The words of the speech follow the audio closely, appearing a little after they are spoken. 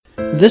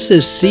This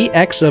is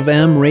CX of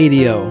M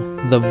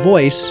Radio, the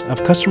voice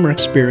of customer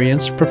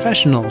experience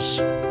professionals.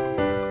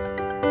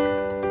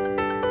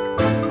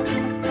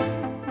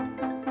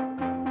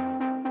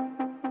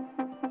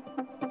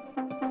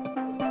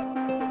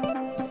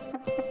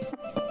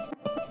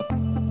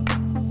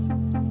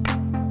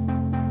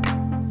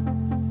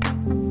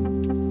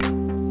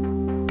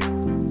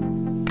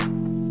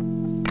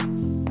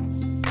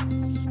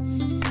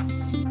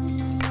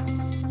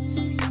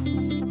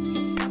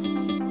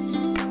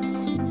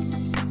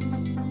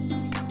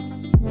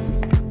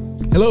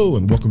 Hello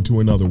and welcome to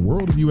another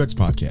World of UX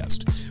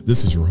podcast.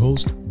 This is your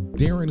host,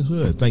 Darren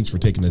Hood. Thanks for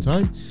taking the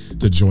time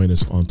to join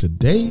us on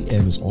today.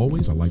 And as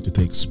always, I'd like to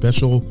take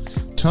special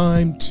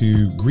time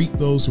to greet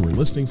those who are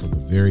listening for the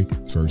very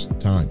first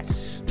time.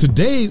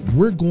 Today,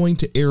 we're going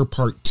to air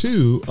part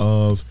 2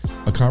 of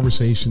a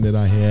conversation that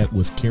I had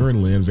with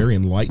Karen Lynn. Very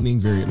enlightening,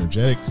 very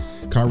energetic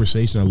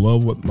conversation. I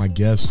love what my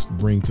guests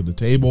bring to the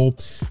table.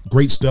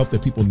 Great stuff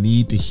that people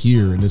need to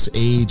hear in this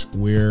age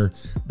where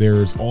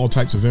there's all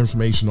types of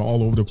information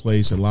all over the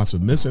place and lots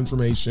of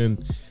misinformation.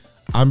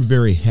 I'm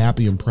very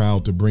happy and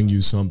proud to bring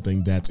you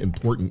something that's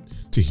important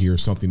to hear,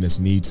 something that's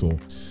needful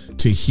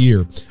to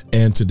hear.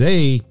 And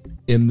today,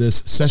 in this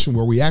session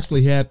where we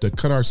actually had to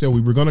cut ourselves,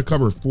 we were going to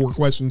cover 4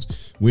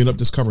 questions. We ended up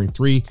just covering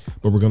 3,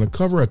 but we're going to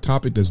cover a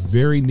topic that's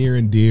very near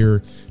and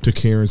dear to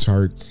Karen's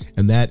heart,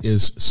 and that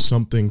is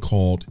something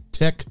called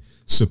tech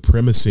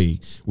supremacy.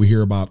 We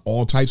hear about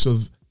all types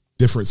of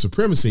different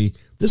supremacy.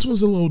 This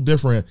one's a little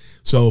different,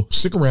 so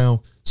stick around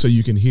so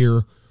you can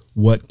hear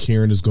what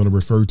Karen is going to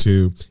refer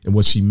to and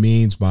what she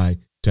means by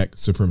tech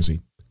supremacy.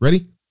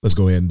 Ready? Let's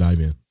go ahead and dive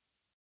in.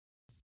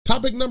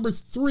 Topic number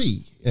 3,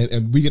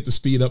 and we get to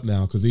speed up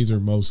now because these are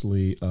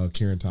mostly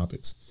Karen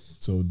topics.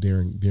 So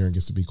Darren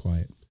gets to be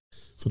quiet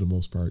for the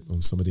most part on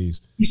some of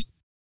these.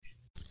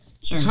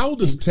 Sure. How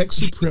does tech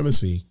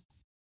supremacy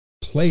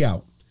play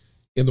out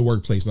in the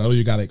workplace? Now, I know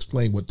you got to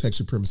explain what tech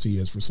supremacy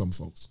is for some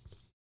folks.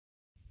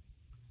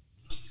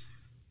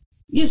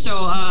 Yeah, so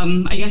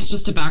I guess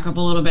just to back up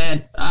a little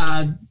bit,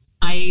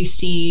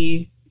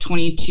 IAC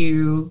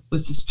 22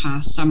 was this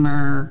past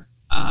summer.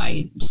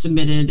 I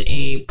submitted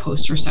a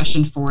poster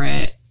session for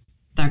it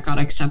that got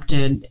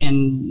accepted,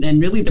 and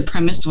really the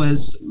premise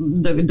was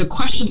the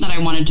question that I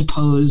wanted to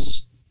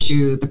pose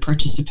to the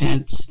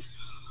participants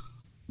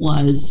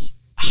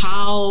was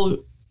how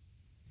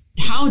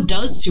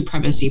does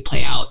supremacy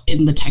play out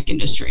in the tech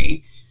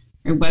industry,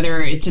 or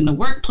whether it's in the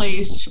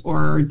workplace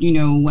or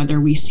whether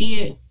we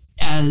see it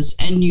as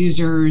end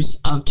users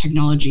of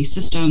technology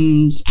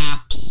systems,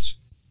 apps,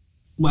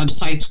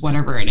 websites,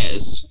 whatever it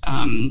is.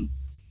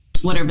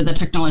 Whatever the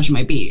technology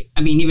might be.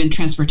 I mean, even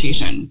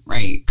transportation,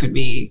 right? Could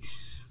be,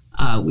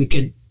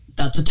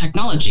 that's a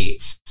technology.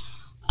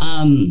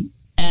 And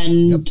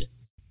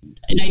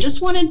I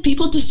just wanted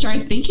people to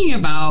start thinking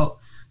about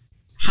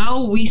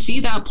how we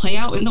see that play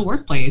out in the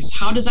workplace.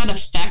 How does that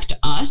affect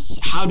us?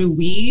 How do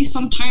we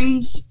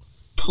sometimes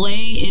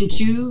play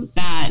into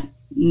that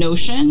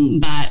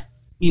notion that,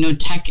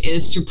 tech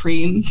is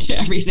supreme to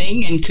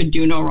everything and could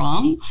do no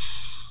wrong?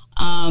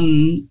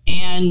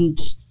 And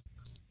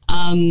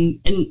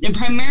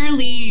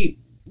primarily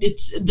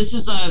this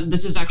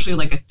is actually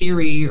like a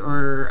theory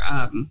or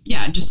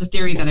just a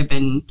theory that I've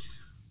been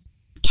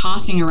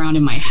tossing around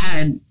in my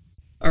head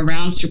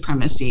around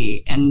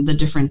supremacy and the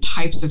different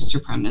types of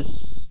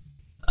supremacy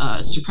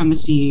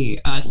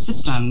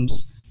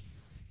systems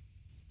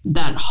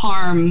that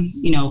harm,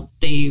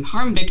 they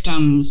harm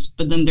victims,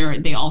 but then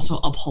they also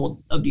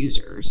uphold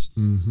abusers.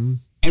 Mm-hmm.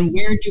 And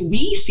where do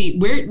we see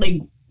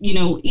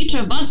each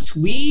of us,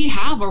 we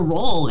have a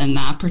role in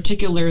that,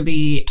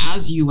 particularly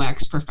as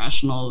UX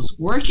professionals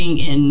working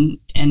in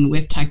and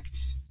with tech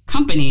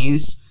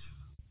companies.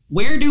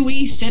 Where do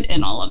we sit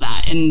in all of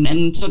that?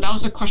 And so that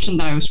was a question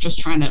that I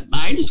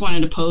just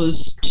wanted to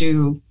pose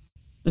to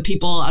the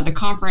people at the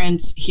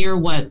conference, hear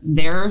what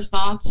their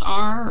thoughts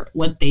are,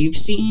 what they've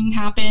seen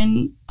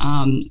happen.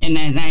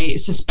 And I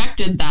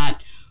suspected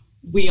that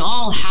we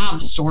all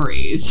have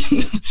stories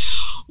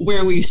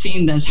where we've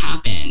seen this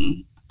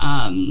happen.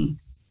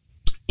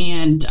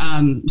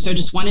 So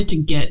just wanted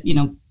to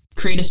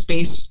create a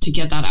space to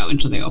get that out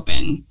into the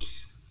open.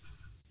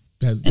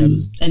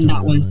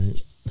 That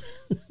was,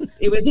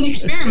 it was an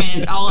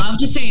experiment. I'll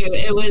just say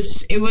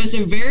it was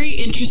a very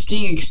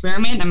interesting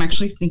experiment. I'm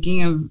actually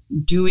thinking of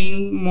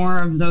doing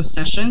more of those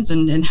sessions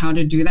and how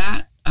to do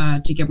that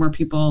to get more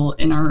people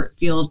in our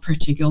field,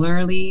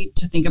 particularly,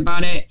 to think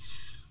about it.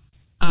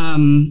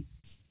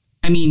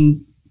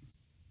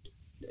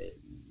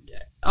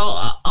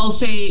 I'll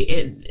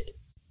say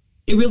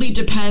it really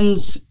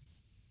depends.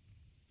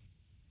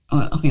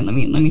 Okay, let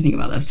me think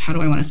about this. How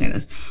do I want to say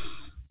this?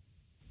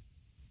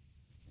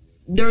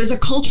 There is a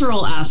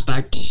cultural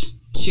aspect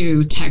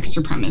to tech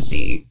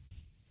supremacy.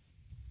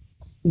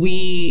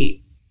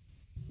 We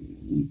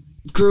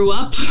grew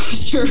up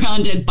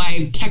surrounded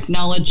by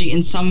technology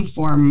in some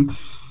form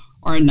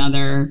or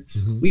another.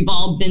 Mm-hmm. We've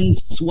all been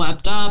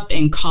swept up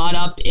and caught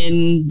up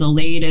in the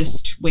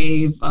latest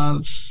wave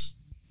of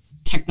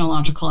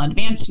technological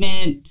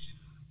advancement.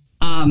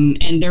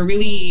 And there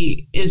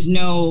really is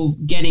no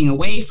getting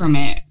away from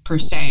it per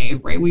se,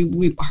 right?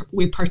 We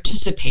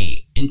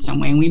participate in some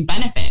way and we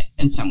benefit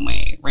in some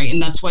way, right?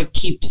 And that's what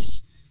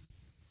keeps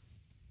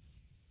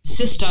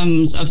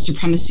systems of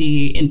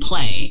supremacy in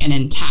play and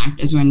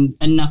intact, is when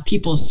enough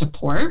people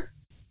support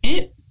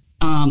it,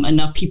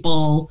 enough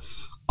people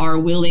are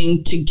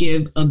willing to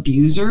give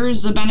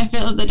abusers the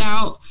benefit of the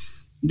doubt.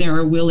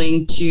 They're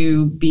willing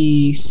to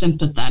be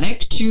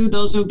sympathetic to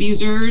those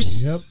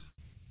abusers. Yep.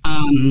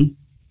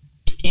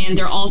 And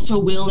they're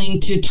also willing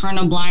to turn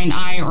a blind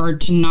eye or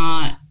to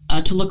not,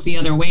 to look the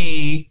other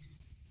way,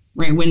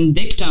 right, when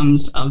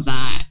victims of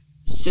that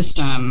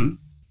system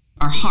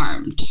are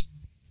harmed,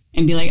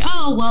 and be like,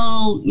 oh,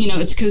 well,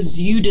 it's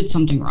because you did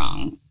something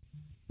wrong,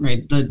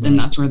 right? Then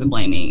that's where the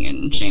blaming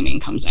and shaming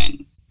comes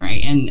in,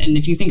 right? And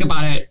if you think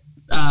about it,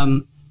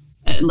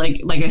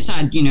 like I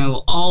said,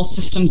 all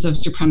systems of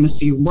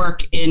supremacy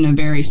work in a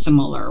very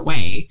similar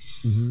way.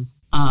 Mm-hmm.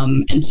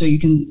 And so you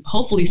can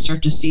hopefully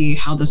start to see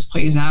how this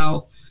plays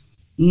out,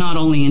 not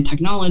only in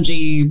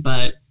technology,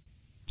 but,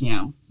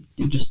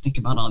 just think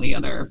about all the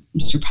other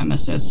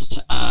supremacist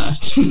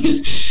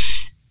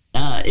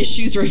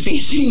issues we're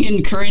facing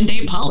in current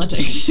day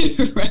politics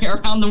right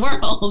around the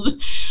world.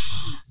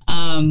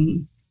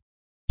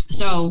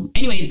 So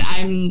anyway,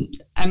 I'm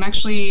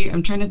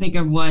trying to think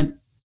of what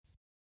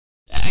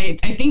I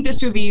think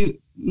this would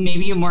be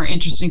maybe a more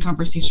interesting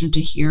conversation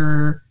to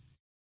hear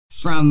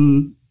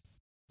from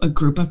a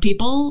group of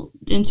people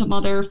in some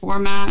other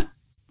format,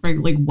 right?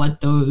 Like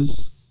what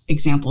those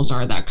examples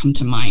are that come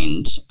to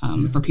mind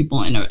for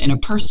people in a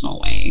personal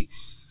way.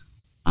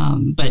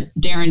 But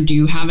Darren, do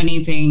you have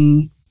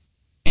anything?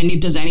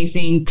 Does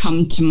anything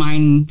come to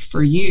mind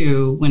for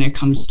you when it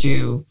comes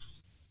to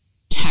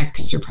tech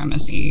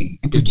supremacy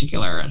in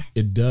particular?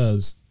 It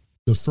does.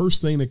 The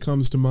first thing that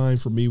comes to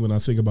mind for me when I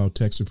think about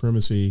tech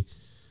supremacy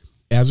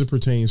as it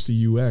pertains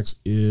to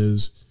UX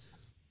is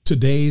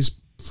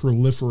today's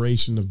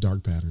proliferation of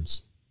dark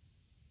patterns.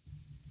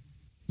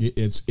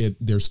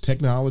 There's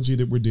technology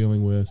that we're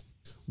dealing with.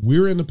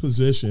 We're in a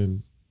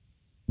position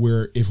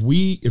where if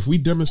we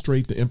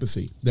demonstrate the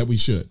empathy that we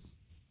should,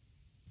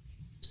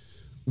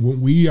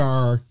 when we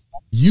are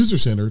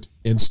user-centered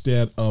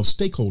instead of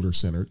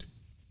stakeholder-centered.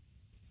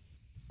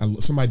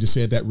 Somebody just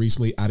said that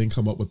recently. I didn't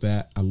come up with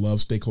that. I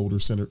love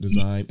stakeholder-centered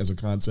design as a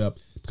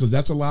concept because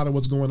that's a lot of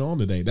what's going on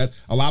today. That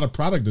a lot of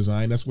product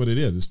design, that's what it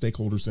is. It's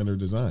stakeholder-centered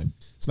design.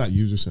 It's not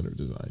user-centered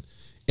design.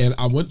 And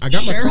I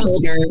got my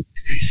shareholder.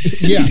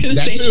 Yeah,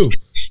 that too.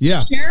 Yeah.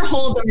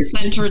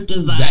 Shareholder-centered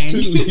design. That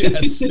too,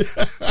 yes.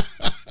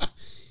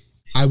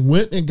 I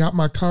went and got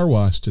my car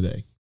washed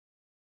today.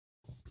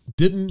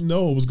 Didn't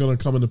know it was going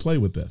to come into play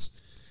with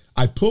this.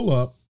 I pull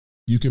up.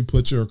 You can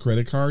put your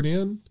credit card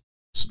in,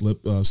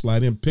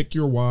 slide in, pick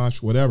your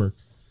wash, whatever.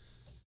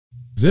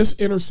 This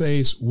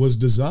interface was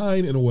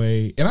designed in a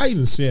way, and I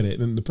even said it,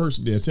 and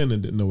the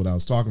attendant didn't know what I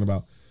was talking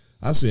about.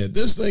 I said,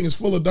 this thing is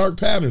full of dark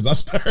patterns. I'm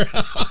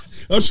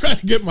trying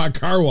to get my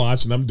car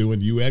washed, and I'm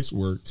doing UX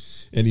work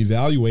and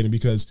evaluating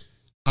because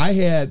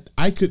I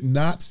could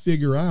not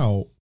figure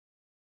out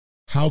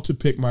how to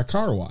pick my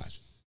car wash.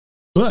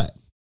 But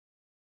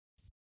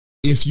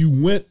if you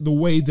went the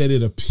way that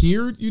it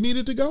appeared you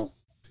needed to go,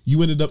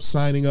 you ended up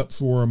signing up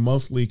for a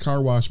monthly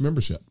car wash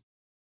membership.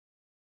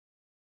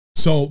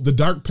 So the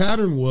dark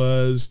pattern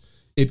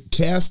was it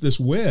cast this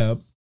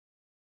web,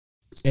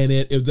 and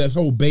it that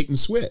whole bait and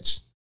switch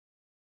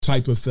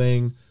type of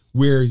thing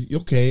where,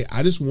 okay,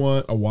 I just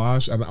want a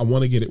wash. I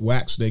want to get it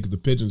waxed today because the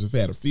pigeons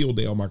have had a field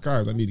day on my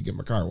cars. I need to get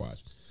my car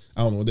washed.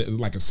 I don't know,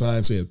 like a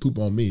sign said, poop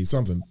on me,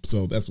 something.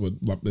 So that's what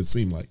it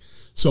seemed like.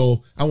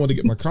 So I want to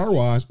get my car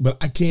washed, but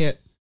I can't.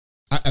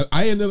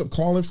 I ended up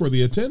calling for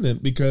the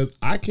attendant because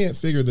I can't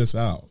figure this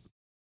out.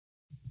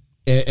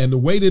 And the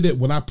way that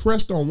when I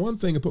pressed on one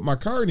thing and put my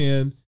card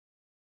in,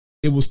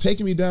 it was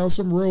taking me down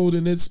some road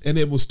and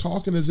it was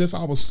talking as if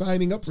I was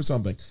signing up for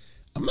something.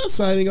 I'm not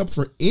signing up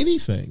for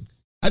anything.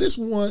 I just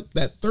want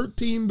that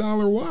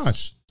 $13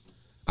 wash.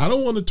 I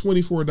don't want a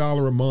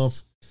 $24 a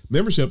month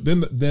membership.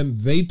 Then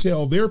they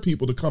tell their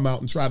people to come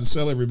out and try to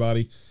sell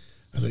everybody.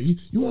 I said,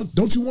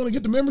 don't you want to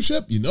get the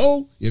membership?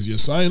 If you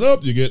sign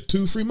up, you get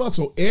 2 free months.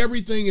 So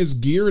everything is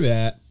geared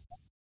at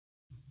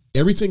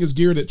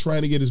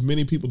trying to get as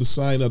many people to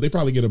sign up. They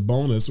probably get a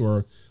bonus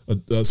or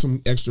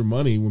some extra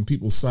money when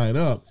people sign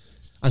up.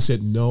 I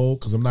said, no,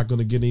 because I'm not going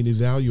to get any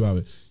value out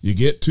of it. You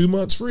get 2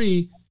 months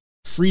free.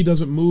 Free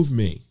doesn't move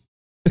me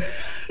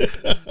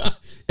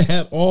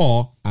at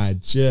all. I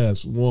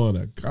just want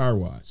a car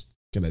wash.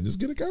 Can I just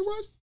get a car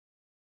wash?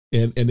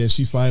 And then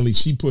she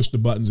pushed the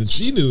buttons and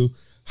she knew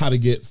how to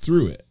get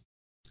through it.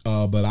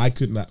 But I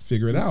could not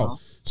figure it out.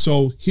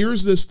 So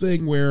here's this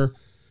thing where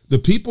the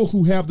people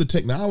who have the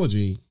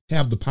technology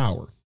have the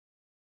power.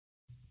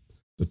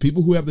 The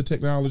people who have the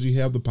technology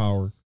have the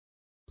power,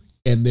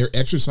 and they're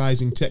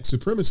exercising tech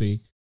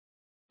supremacy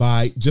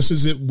by, just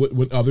as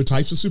with other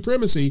types of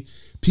supremacy,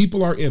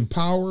 people are in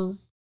power,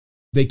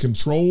 they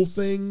control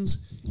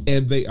things,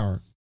 and they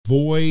are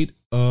void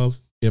of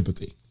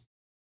empathy.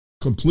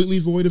 completely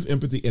void of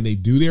empathy, and they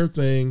do their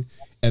thing.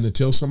 And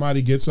until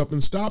somebody gets up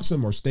and stops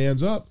them or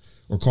stands up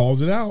or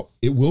calls it out,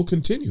 it will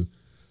continue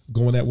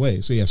going that way.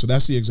 So so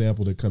that's the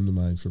example that come to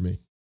mind for me.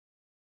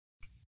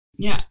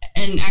 Yeah.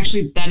 And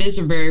actually that is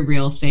a very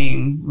real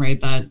thing, right?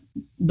 That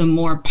the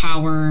more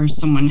power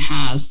someone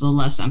has, the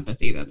less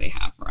empathy that they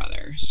have for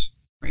others.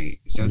 Right.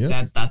 So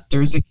that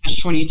there's a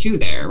catch-22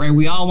 there, right?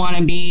 We all want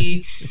to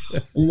be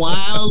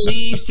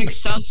wildly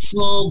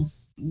successful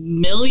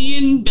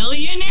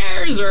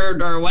billionaires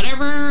or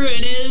whatever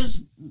it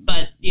is.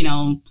 But,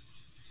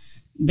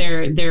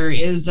 there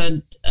is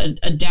a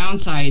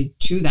downside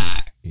to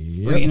that,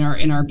 right? In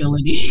our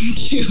ability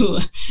to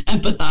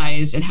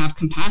empathize and have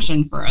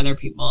compassion for other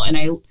people. And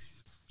I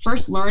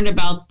first learned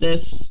about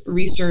this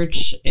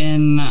research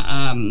in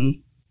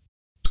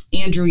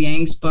Andrew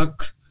Yang's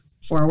book,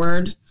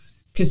 Forward,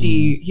 because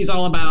he's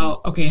all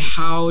about, okay,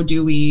 how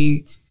do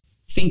we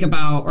think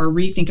about or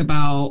rethink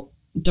about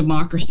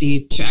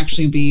democracy to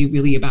actually be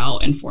really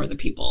about and for the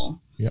people?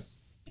 Yep.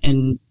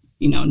 And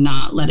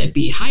not let it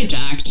be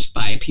hijacked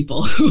by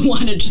people who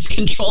want to just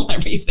control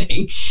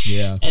everything.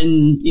 Yeah.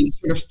 And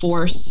sort of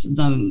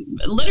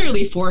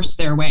literally force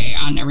their way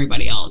on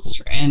everybody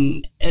else.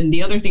 And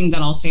the other thing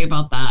that I'll say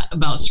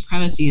about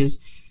supremacy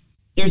is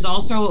there's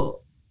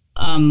also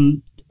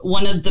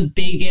one of the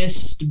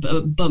biggest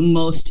but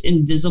most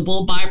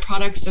invisible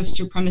byproducts of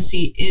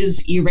supremacy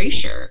is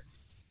erasure.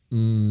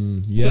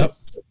 Yep.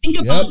 So think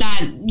about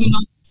that,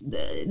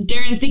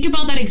 Darren, think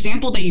about that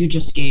example that you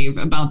just gave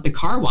about the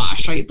car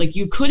wash, right? Like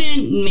you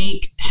couldn't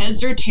make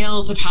heads or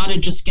tails of how to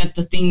just get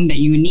the thing that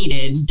you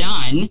needed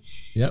done.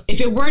 Yep. If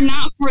it were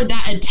not for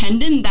that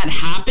attendant that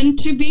happened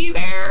to be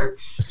there,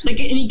 like,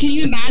 can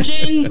you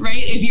imagine,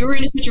 right? If you were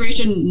in a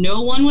situation,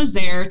 no one was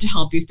there to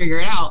help you figure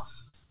it out.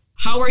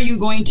 How are you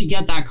going to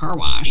get that car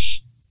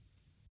wash?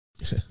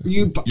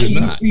 You probably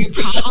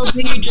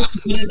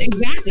just wouldn't.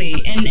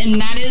 Exactly. And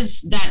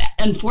that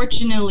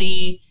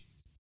unfortunately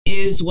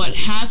is what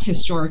has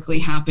historically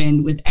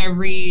happened with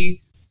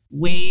every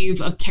wave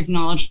of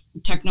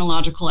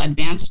technological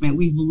advancement.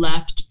 We've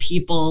left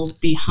people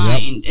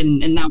behind. Yep.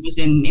 And that was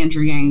in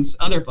Andrew Yang's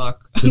other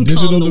book. The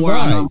Digital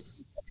Divide.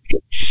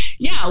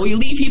 Yeah, we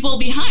leave people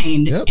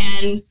behind. Yep.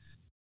 And,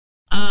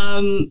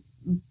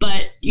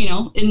 but,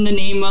 in the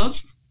name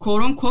of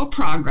quote unquote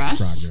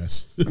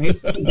progress. Right?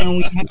 But then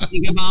we have to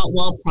think about,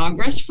 well,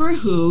 progress for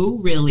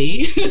who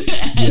really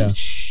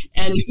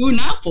and who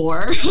not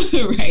for,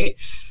 right?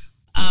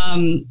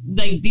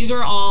 Like these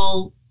are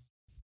all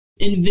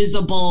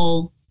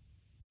invisible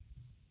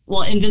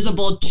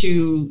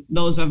to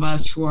those of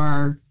us who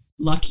are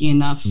lucky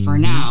enough for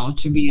now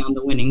to be on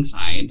the winning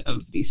side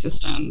of these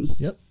systems.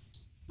 Yep.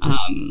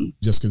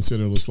 Just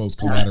consider those folks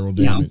collateral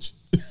damage.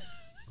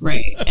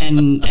 Right.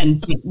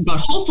 But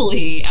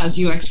hopefully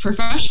as UX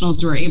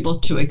professionals, we're able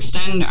to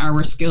extend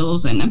our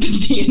skills and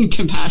empathy and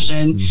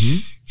compassion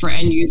for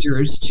end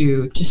users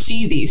to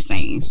see these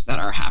things that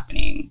are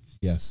happening.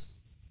 Yes.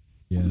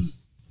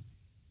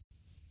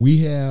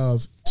 We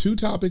have 2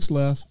 topics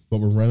left,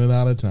 but we're running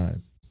out of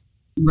time.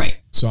 Right.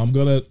 So I'm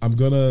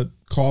gonna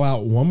call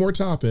out one more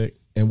topic,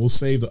 and we'll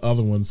save the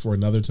other one for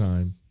another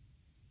time.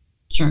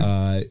 Sure.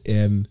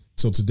 And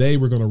so today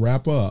we're going to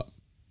wrap up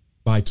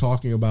by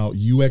talking about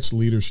UX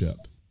leadership.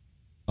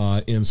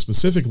 And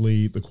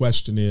specifically, the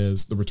question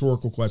is the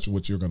rhetorical question,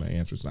 which you're going to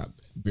answer. It's not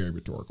very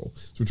rhetorical.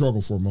 It's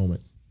rhetorical for a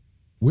moment.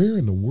 Where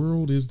in the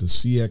world is the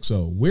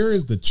CXO? Where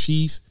is the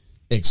Chief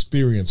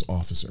Experience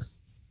Officer?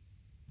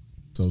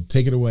 So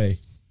take it away,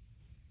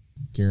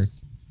 Karen.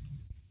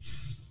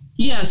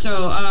 Yeah,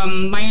 so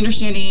my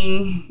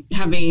understanding,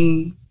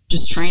 having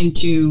just trying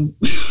to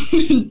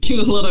do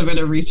a little bit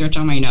of research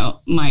on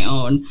my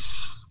own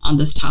on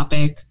this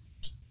topic,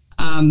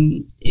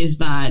 is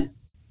that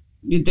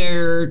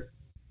they're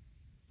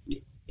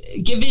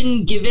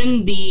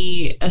given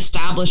the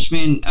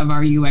establishment of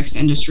our UX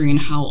industry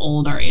and how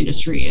old our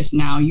industry is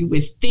now, you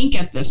would think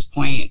at this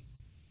point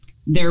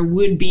there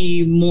would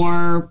be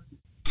more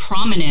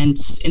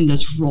prominence in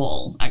this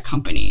role at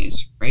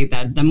companies, right?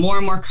 That the more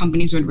and more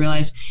companies would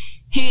realize,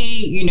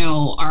 hey,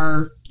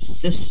 our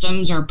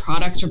systems, our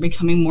products are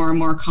becoming more and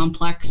more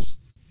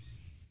complex.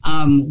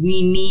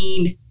 We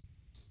need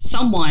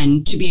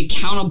someone to be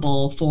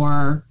accountable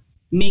for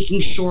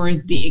making sure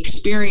the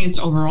experience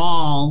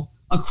overall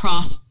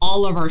across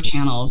all of our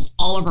channels,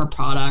 all of our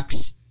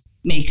products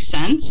makes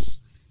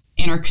sense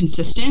and are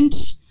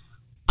consistent.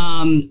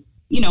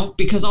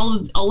 Because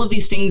all of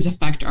these things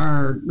affect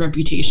our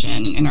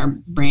reputation and our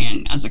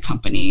brand as a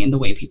company and the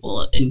way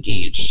people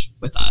engage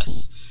with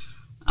us.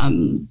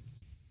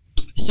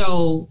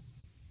 So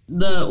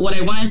what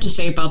I wanted to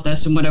say about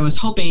this, and what I was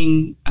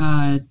hoping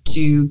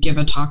to give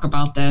a talk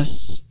about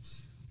this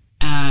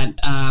at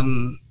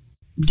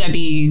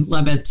Debbie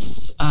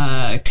Levitt's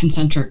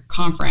Concentric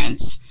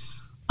conference,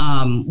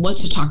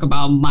 was to talk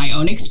about my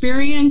own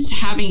experience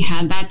having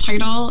had that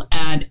title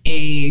at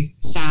a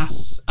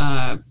SaaS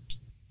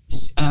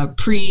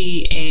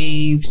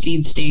pre-A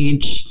seed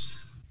stage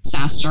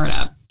SaaS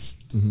startup,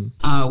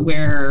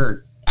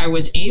 where I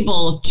was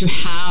able to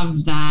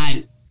have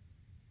that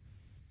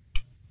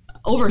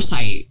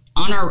oversight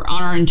on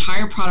our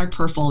entire product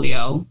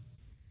portfolio,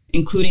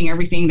 including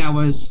everything that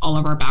was all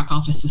of our back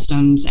office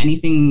systems,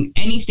 anything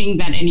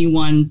that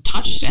anyone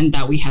touched and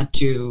that we had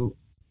to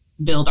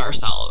build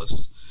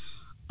ourselves.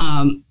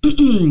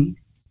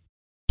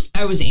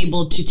 I was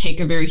able to take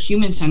a very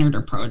human-centered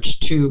approach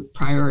to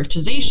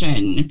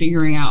prioritization and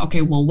figuring out,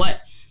 okay, well,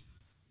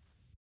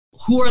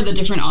 who are the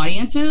different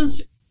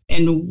audiences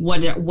and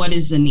what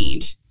is the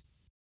need?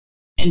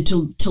 And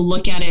to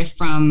look at it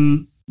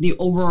from the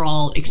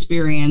overall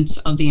experience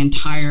of the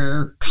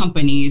entire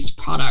company's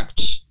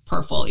product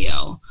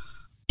portfolio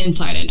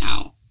inside and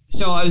out.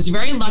 So I was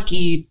very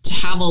lucky to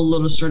have a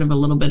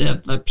little bit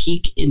of a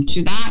peek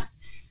into that.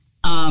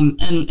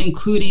 And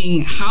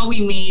including how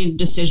we made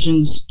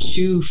decisions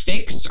to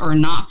fix or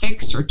not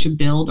fix, or to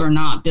build or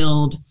not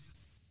build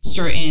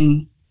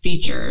certain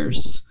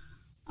features.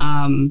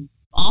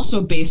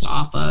 Also based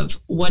off of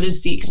what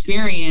is the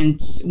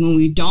experience when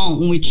we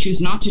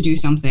choose not to do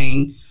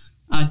something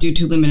due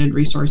to limited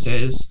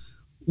resources.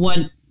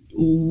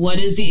 What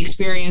is the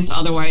experience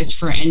otherwise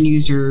for end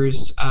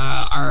users,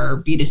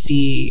 our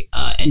B2C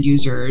end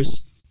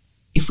users,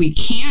 if we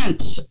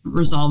can't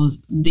resolve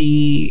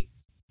the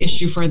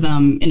issue for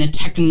them in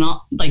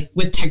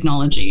with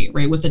technology,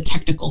 right? With a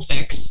technical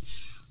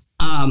fix.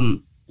 How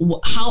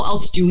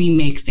else do we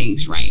make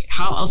things right?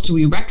 How else do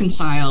we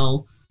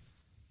reconcile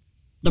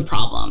the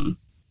problem?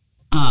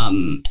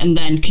 And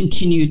then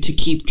continue to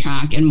keep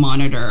track and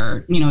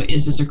monitor,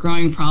 is this a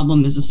growing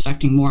problem? Is this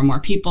affecting more and more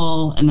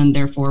people? And then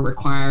therefore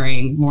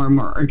requiring more and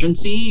more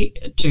urgency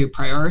to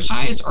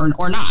prioritize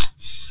or not.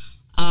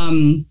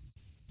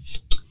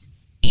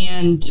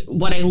 And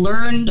what I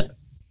learned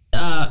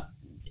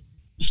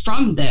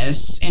from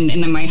this, and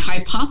my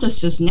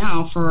hypothesis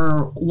now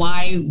for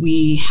why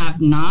we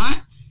have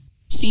not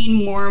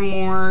seen more and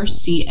more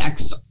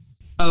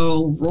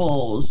CXO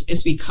roles,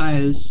 is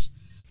because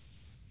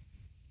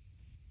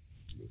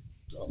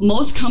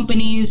most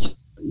companies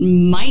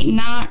might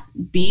not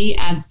be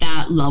at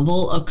that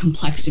level of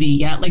complexity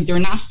yet. Like, they're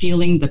not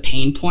feeling the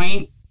pain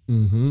point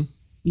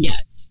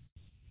yet.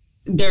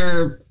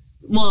 I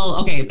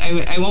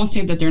won't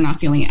say that they're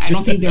not feeling it. I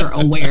don't think they're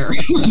aware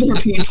of their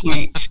pain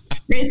point.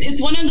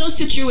 It's one of those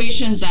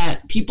situations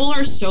that people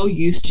are so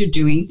used to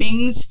doing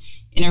things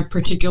in a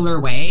particular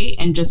way,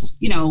 and just,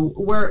 the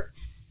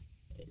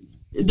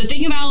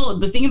thing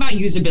about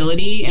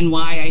usability, and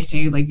why I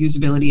say like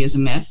usability is a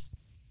myth,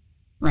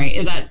 right,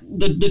 is that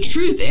the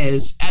truth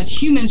is, as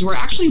humans, we're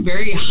actually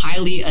very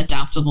highly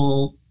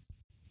adaptable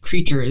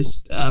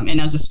creatures,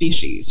 and as a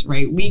species,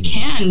 right, we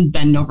can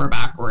bend over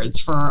backwards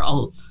for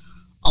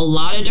a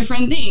lot of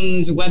different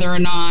things, whether or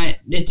not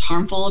it's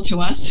harmful to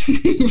us,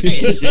 right,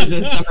 is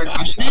a separate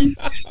question.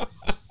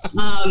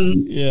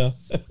 Yeah.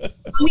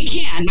 We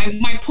can.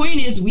 My point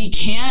is, we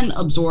can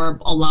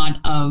absorb a lot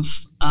of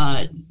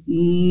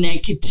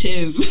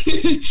negative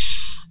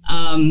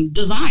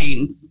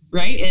design,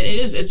 right?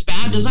 It's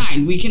bad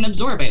design. We can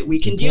absorb it. We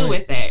can deal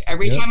with it.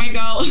 Every time I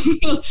go,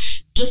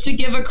 just to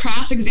give a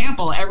crass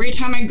example, every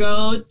time I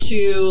go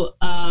to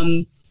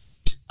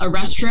a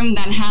restroom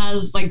that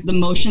has like the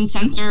motion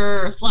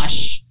sensor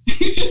flush,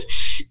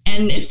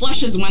 and it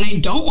flushes when I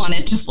don't want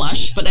it to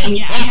flush, but then I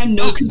have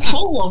no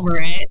control over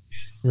it.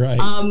 Right.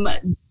 Am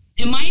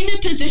I in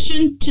a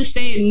position to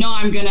say, no,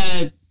 I'm going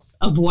to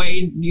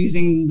avoid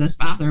using this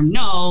bathroom?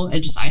 No,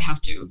 I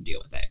have to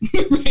deal with it.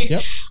 Right.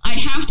 Yep. I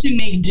have to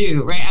make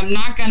do, right? I'm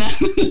not going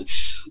to,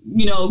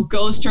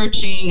 go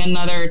searching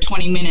another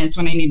 20 minutes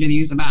when I need to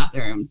use the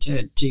bathroom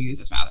to use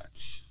this bathroom.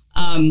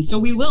 So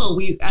we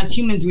as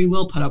humans, we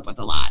will put up with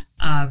a lot.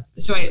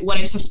 What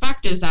I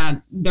suspect is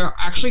that there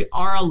actually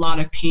are a lot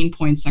of pain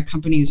points that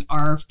companies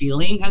are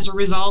feeling as a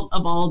result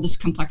of all of this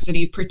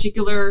complexity,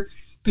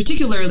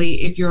 particularly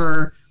if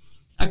you're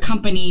a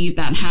company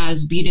that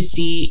has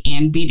B2C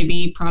and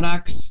B2B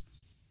products,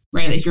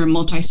 right? If you're a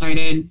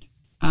multi-sided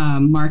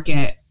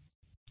market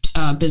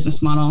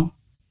business model,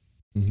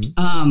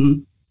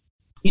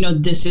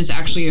 this is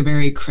actually a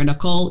very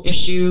critical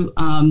issue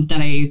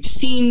that I've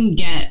seen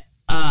get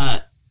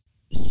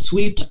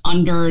swept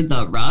under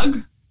the rug.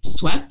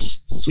 Swept.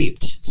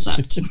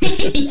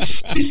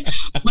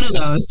 One of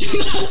those.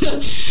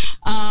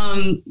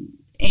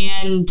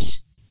 And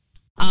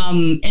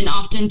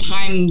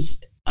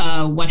oftentimes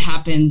what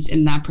happens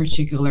in that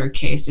particular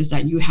case is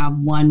that you have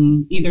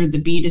either the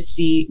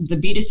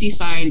B2C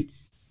side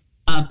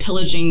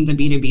pillaging the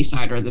B2B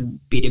side, or the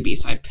B2B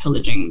side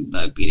pillaging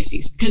the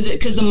B2C,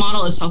 because the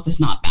model itself is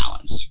not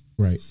balanced.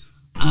 Right.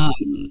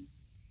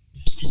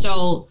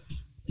 So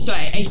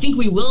I think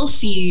we will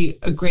see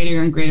a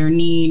greater and greater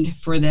need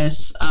for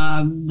this.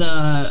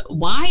 The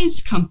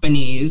wise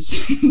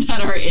companies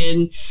that are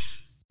in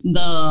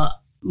the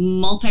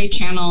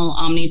multi-channel,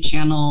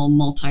 omni-channel,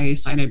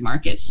 multi-sided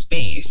market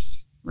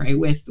space, right,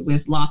 with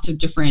lots of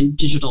different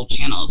digital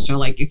channels. So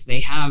like if they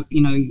have,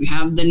 you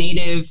have the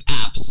native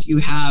apps, you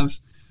have,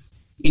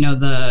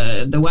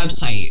 the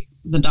website,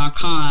 the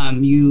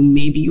 .com,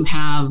 you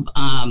have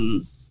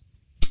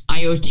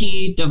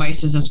IoT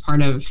devices as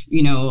part of,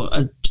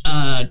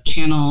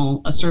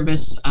 a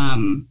service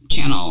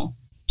channel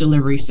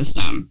delivery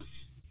system,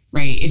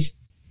 right?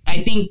 I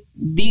think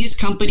these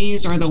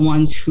companies are the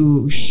ones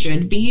who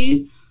should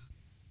be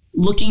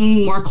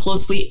looking more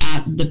closely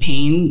at the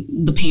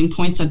pain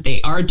points that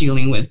they are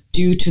dealing with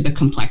due to the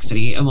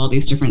complexity of all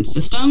these different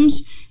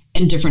systems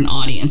and different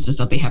audiences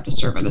that they have to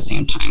serve at the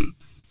same time.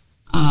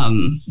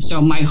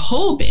 So my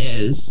hope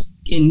is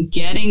in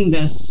getting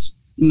this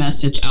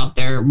message out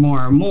there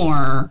more and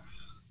more,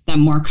 that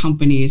more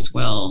companies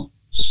will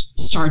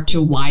start to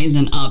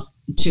wisen up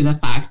to the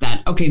fact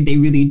that, okay, they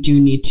really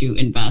do need to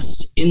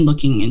invest in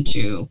looking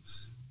into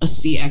a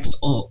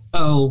CXO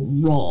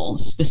role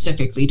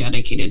specifically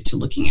dedicated to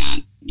looking at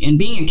and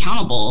being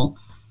accountable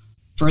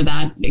for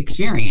that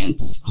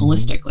experience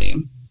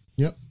holistically.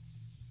 Yep.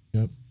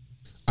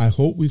 I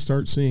hope we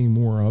start seeing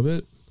more of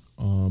it.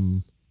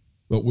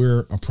 But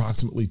we're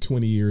approximately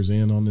 20 years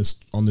in on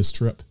this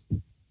trip.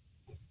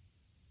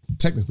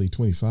 Technically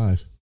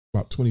 25,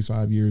 about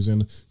 25 years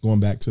in,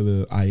 going back to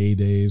the IA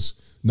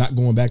days, not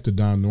going back to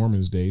Don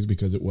Norman's days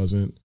because it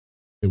wasn't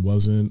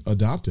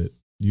adopted.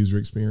 User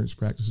experience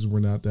practices were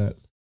not that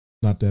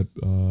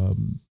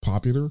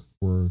popular,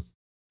 or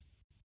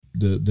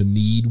the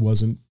need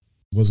wasn't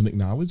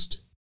acknowledged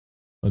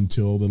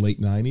until the late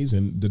 90s.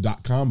 And the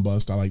 .com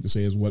bust, I like to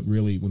say, is what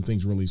really, when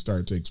things really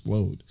started to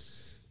explode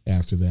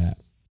after that.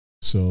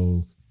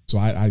 So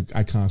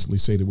I constantly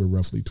say that we're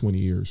roughly 20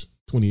 years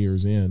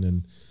in.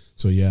 And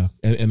so, yeah.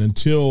 And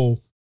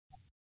until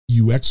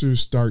UXers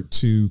start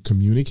to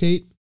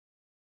communicate,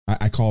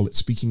 I call it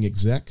speaking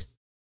exec,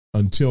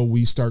 until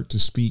we start to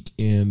speak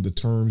in the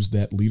terms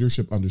that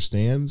leadership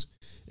understands,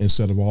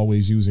 instead of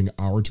always using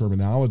our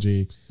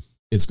terminology,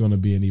 it's going to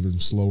be an even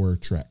slower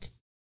trek.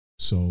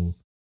 So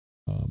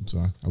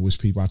I wish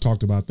people, I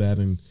talked about that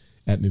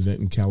at an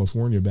event in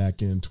California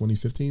back in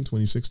 2015,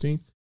 2016.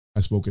 I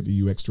spoke at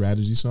the UX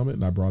Strategy Summit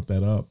and I brought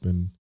that up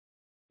and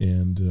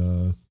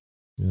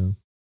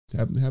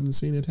haven't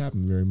seen it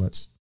happen very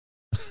much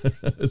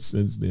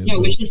since then. Yeah,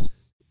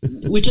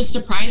 which is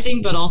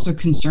surprising, but also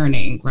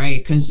concerning, right?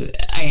 Because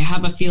I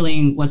have a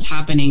feeling what's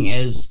happening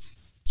is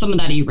some of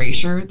that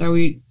erasure that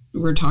we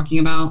were talking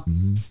about,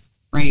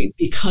 right?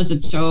 Because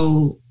it's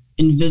so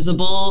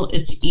invisible,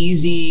 it's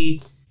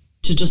easy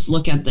to just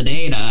look at the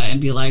data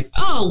and be like,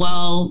 oh,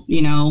 well,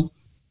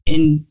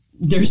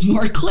 there's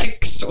more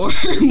clicks or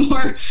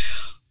more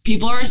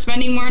people are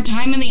spending more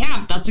time in the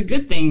app. That's a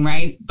good thing,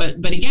 right? But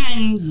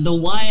again, the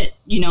what,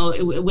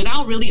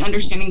 without really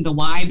understanding the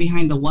why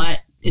behind the what,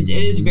 it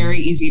is very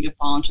easy to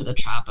fall into the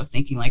trap of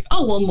thinking like,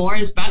 oh, well, more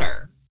is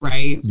better,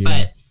 right? Yeah.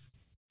 But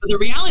the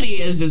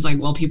reality is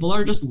like, well, people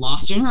are just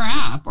lost in her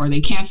app or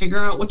they can't figure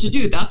out what to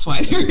do. That's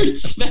why they're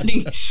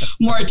spending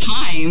more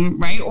time,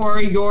 right?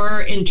 Or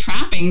you're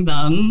entrapping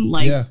them,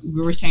 like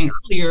we were saying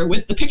earlier,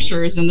 with the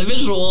pictures and the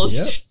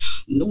visuals,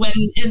 when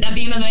at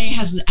the end of the day it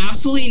has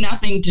absolutely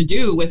nothing to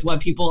do with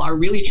what people are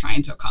really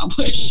trying to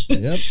accomplish.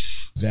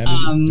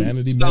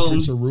 Vanity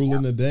metrics are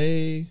ruling the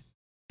day.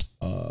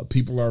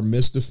 People are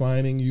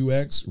misdefining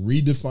UX,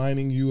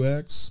 redefining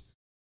UX,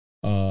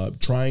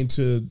 trying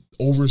to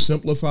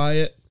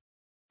oversimplify it,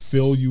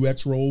 fill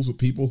UX roles with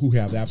people who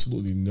have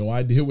absolutely no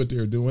idea what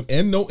they're doing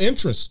and no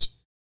interest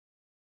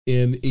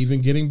in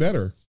even getting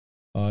better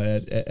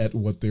at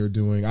what they're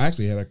doing. I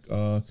actually had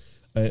an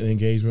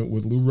engagement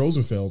with Lou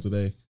Rosenfeld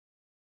today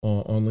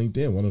on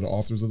LinkedIn, one of the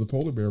authors of the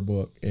Polar Bear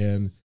book,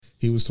 and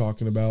he was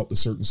talking about the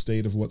certain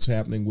state of what's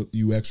happening with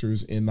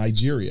UXers in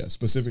Nigeria,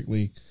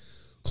 specifically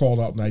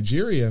called out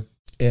Nigeria,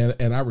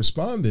 and I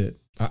responded.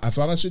 I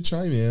thought I should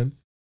chime in.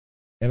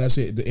 And I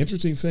said, the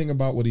interesting thing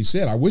about what he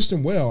said, I wished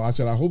him well. I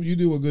said, I hope you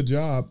do a good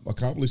job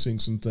accomplishing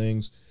some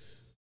things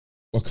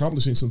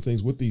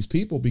with these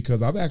people,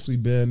 because I've actually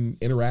been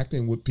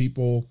interacting with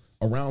people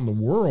around the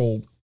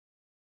world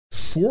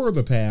for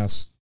the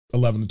past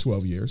 11 to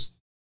 12 years.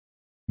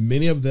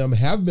 Many of them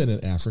have been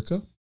in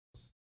Africa.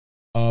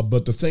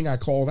 But the thing I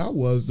called out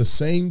was the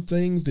same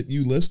things that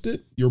you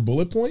listed, your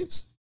bullet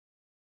points.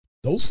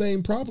 Those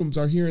same problems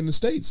are here in the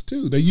States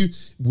too.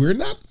 We're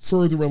not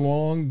further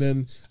along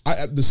than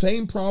the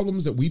same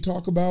problems that we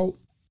talk about.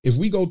 If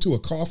we go to a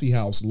coffee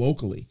house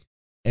locally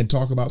and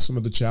talk about some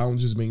of the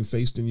challenges being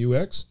faced in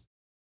UX,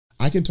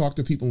 I can talk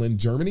to people in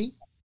Germany,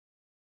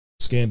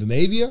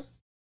 Scandinavia,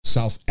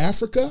 South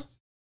Africa,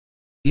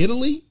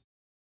 Italy,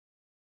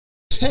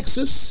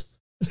 Texas,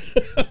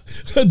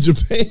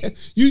 Japan,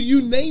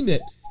 you name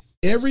it.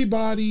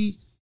 Everybody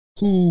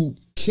who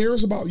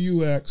cares about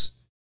UX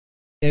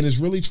and is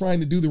really trying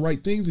to do the right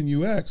things in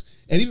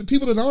UX, and even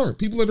people that aren't,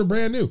 people that are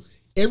brand new,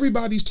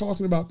 everybody's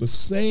talking about the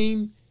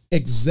same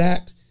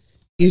exact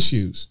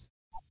issues.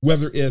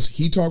 Whether it's,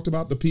 he talked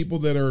about the people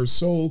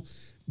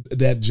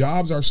that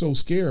jobs are so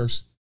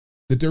scarce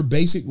that they're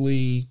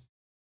basically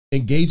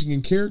engaging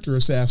in character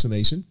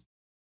assassination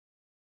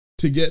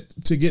to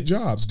get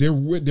jobs. They're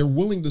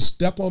willing to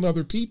step on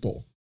other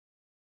people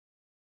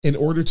in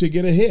order to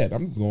get ahead.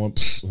 I'm going,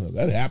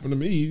 that happened to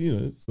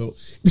me, so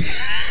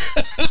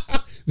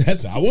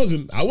I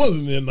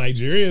wasn't in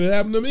Nigeria. It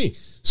happened to me.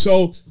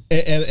 So,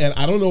 and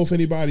I don't know if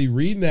anybody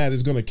reading that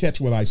is going to catch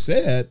what I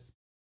said,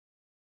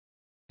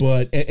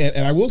 but,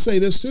 and I will say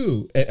this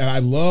too, and I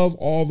love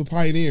all the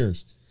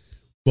pioneers,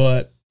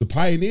 but the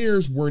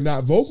pioneers were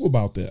not vocal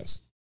about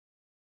this,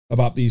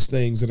 about these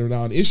things that are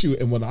now an issue.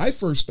 And when I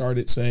first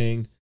started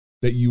saying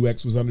that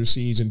UX was under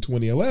siege in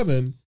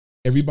 2011,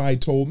 everybody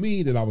told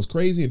me that I was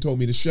crazy and told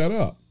me to shut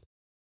up.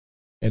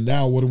 And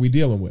now what are we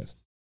dealing with?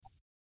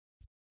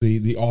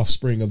 The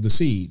offspring of the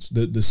siege.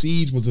 The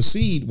siege was a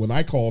seed when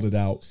I called it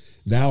out.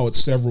 Now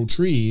it's several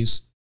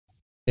trees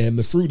and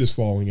the fruit is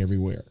falling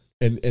everywhere.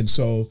 And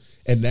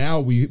now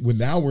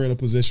we're in a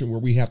position where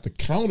we have to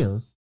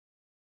counter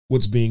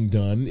what's being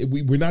done.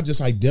 We're not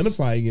just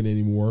identifying it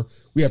anymore.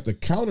 We have to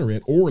counter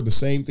it, or the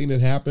same thing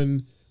that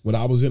happened when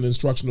I was in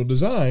instructional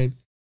design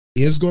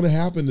is going to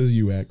happen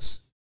to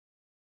UX.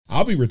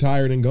 I'll be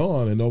retired and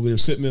gone and over there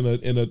sitting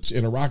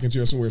in a rocking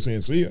chair somewhere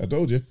saying, see, I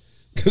told you,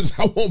 because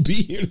I won't be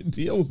here to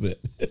deal with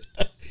it.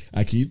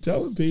 I keep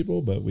telling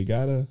people, but we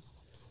gotta,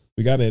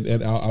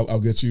 and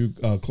I'll get you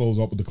close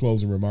up with the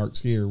closing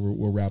remarks here.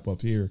 We'll wrap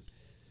up here.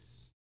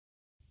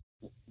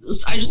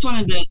 I just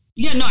wanted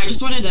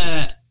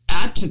to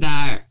add to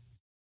that,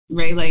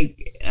 Ray.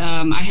 Like,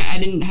 I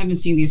haven't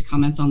seen these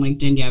comments on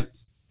LinkedIn yet,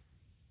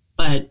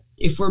 but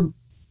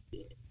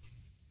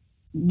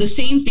the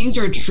same things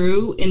are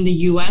true in the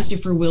US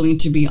if we're willing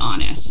to be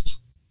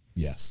honest.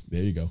 Yes,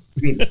 there you go.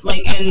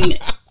 Like,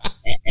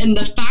 and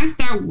the fact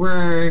that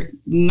we're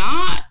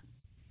not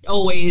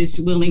always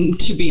willing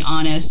to be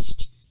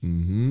honest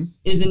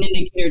is an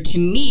indicator to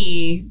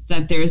me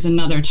that there's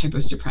another type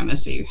of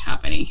supremacy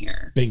happening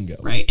here. Bingo.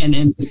 Right.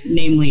 And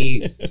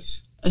namely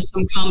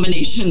some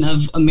combination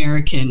of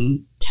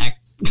American tech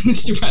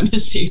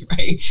supremacy,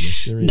 right?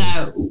 Yes, there is.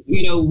 That,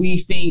 we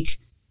think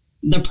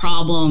the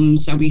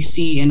problems that we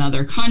see in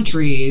other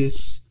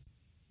countries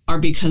are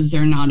because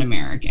they're not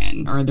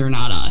American or they're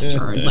not us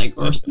or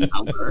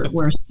somehow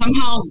we're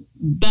somehow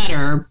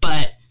better,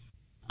 but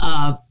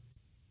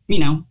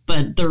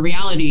but the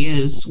reality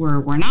is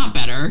we're not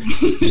better.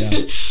 Yeah.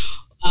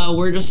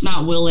 We're just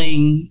not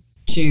willing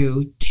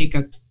to take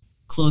a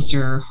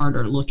closer,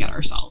 harder look at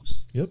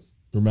ourselves. Yep.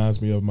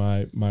 Reminds me of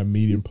my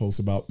Medium post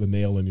about the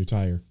nail in your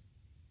tire.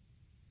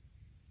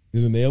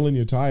 There's a nail in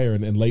your tire,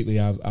 and lately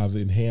I've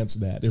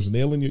enhanced that. There's a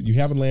nail in you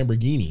have a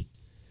Lamborghini,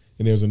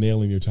 and there's a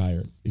nail in your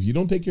tire. If you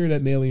don't take care of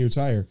that nail in your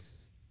tire,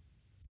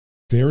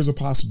 there is a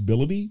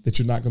possibility that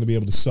you're not going to be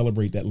able to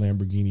celebrate that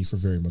Lamborghini for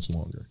very much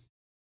longer,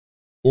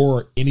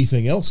 or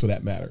anything else for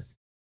that matter,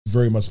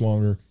 very much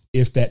longer.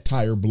 If that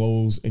tire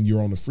blows and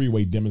you're on the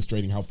freeway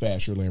demonstrating how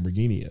fast your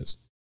Lamborghini is,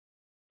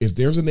 if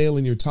there's a nail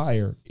in your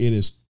tire, it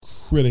is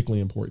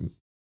critically important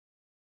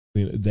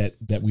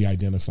that we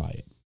identify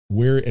it.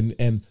 Where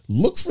and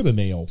look for the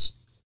nails.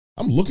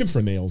 I'm looking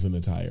for nails in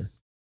the tire.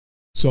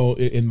 So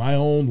in my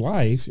own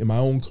life, in my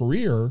own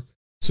career,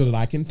 so that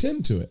I can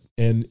tend to it.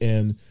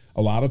 And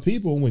a lot of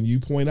people, when you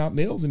point out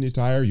nails in your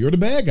tire, you're the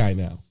bad guy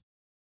now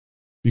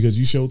because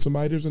you showed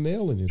somebody there's a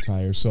nail in your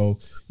tire. So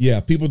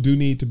yeah, people do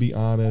need to be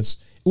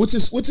honest, which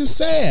is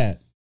sad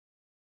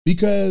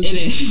because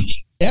it is.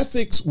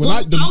 Ethics.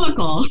 It's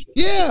comical.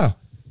 Yeah.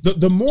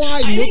 The more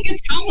I think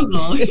it's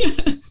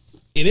comical.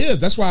 It is.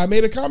 That's why I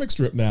made a comic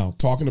strip now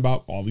talking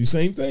about all these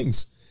same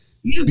things.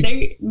 Yeah, there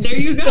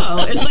you go.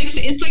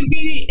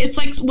 It's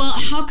like, well,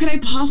 how could I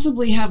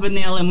possibly have a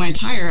nail in my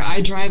tire?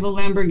 I drive a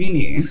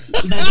Lamborghini.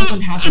 That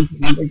doesn't happen to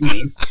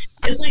Lamborghinis.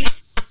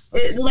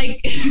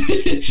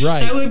 It's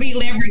right. That would be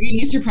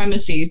Lamborghini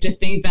supremacy to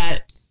think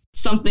that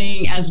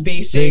something as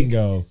basic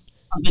Bingo.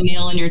 Of a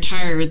nail in your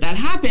tire that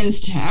happens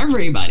to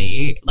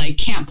everybody,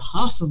 can't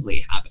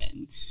possibly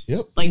happen.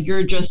 Yep.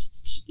 You're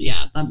just,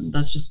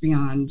 that's just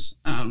beyond,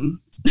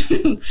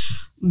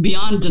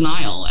 beyond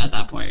denial at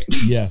that point.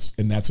 Yes.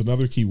 And that's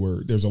another key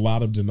word. There's a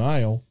lot of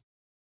denial.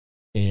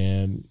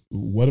 And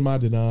what am I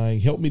denying?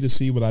 Help me to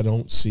see what I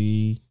don't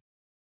see.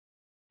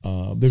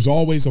 There's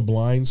always a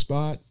blind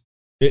spot.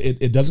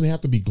 It doesn't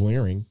have to be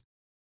glaring,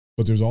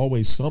 but there's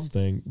always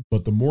something.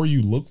 But the more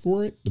you look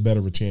for it, the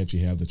better of a chance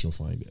you have that you'll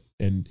find it.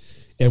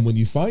 And when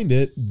you find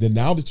it, then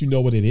now that you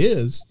know what it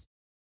is,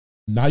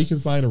 now you can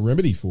find a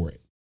remedy for it.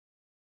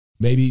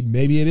 Maybe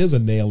it is a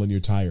nail in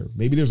your tire.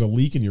 Maybe there's a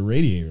leak in your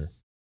radiator.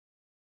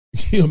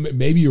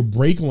 Maybe your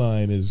brake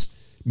line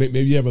maybe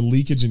you have a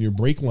leakage in your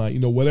brake line,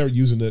 whatever,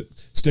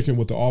 sticking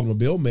with the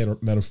automobile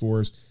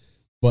metaphors.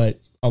 But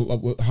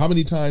how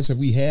many times have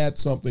we had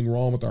something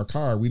wrong with our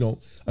car?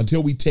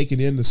 Until we take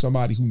it into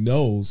somebody who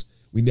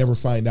knows, we never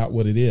find out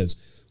what it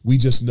is. We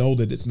just know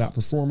that it's not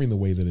performing the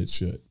way that it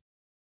should.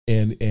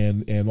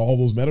 And all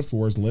those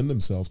metaphors lend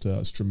themselves to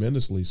us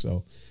tremendously.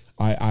 So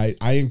I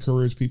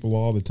encourage people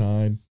all the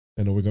time.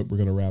 I know we're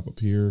going to wrap up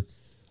here.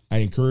 I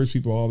encourage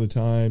people all the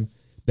time,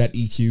 that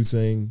EQ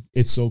thing,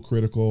 it's so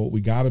critical. We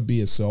got to be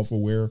as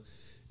self-aware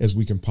as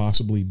we can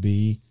possibly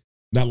be.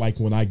 Not like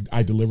when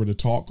I delivered a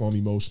talk on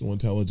emotional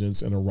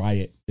intelligence and a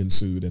riot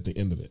ensued at the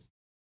end of it.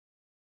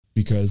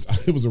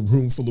 because it was a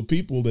room full of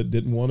people that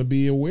didn't want to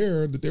be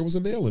aware that there was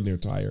a nail in their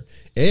tire.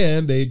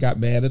 And they got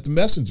mad at the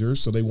messenger,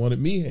 so they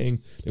wanted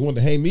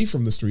to hang me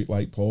from the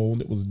streetlight pole,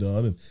 and it was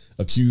done, and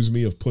accused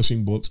me of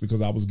pushing books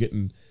because I was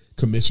getting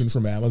commission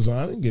from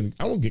Amazon.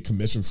 I don't get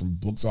commission from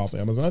books off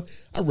Amazon.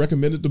 I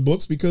recommended the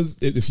books because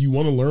if you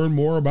want to learn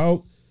more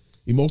about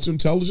emotional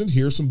intelligence,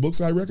 here's some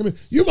books I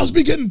recommend. You must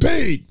be getting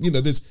paid.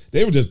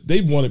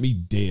 They wanted me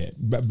dead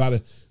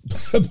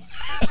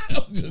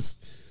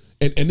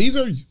and these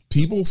are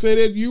people say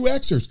that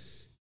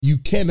UXers. You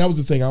can. That was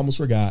the thing I almost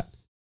forgot.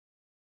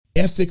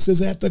 Ethics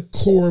is at the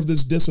core of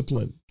this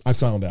discipline. I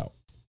found out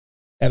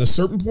at a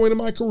certain point in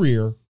my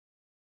career,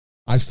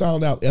 I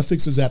found out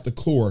ethics is at the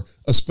core,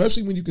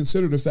 especially when you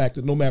consider the fact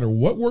that no matter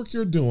what work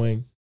you're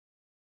doing,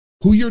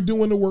 who you're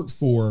doing the work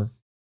for,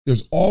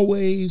 there's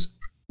always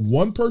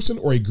one person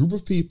or a group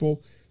of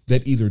people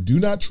that either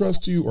do not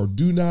trust you or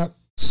do not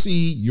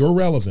see your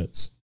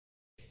relevance.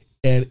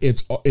 And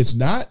it's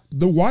not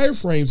the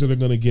wireframes that are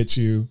going to get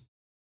you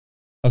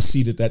a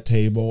seat at that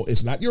table.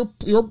 It's not your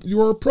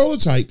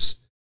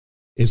prototypes.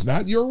 It's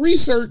not your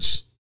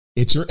research.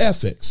 It's your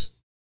ethics.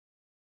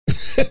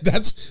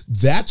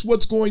 That's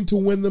what's going to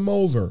win them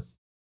over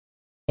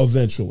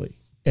eventually.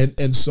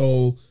 And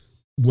so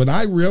when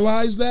I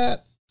realized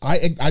that,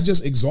 I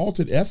just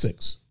exalted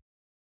ethics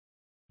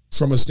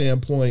from a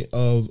standpoint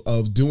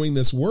of doing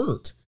this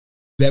work,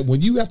 that when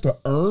you have to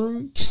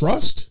earn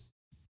trust,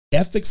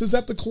 ethics is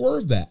at the core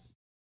of that.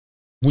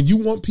 When you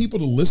want people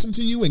to listen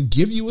to you and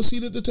give you a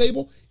seat at the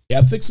table,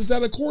 ethics is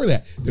at the core of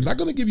that. They're not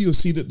going to give you a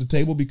seat at the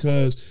table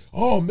because,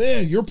 oh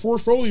man, your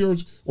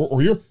portfolios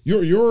or your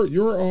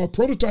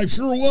prototype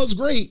sure was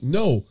great.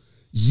 No,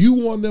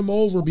 you won them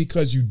over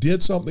because you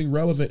did something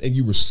relevant and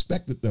you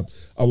respected them.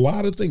 A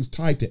lot of things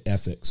tied to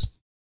ethics.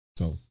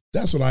 So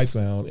that's what I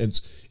found. And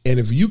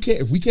if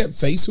we can't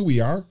face who we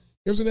are,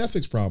 there's an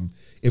ethics problem.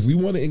 If we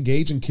want to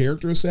engage in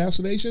character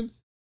assassination,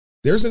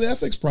 there's an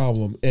ethics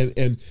problem.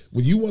 And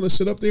when you want to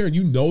sit up there and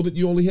you know that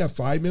you only have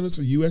 5 minutes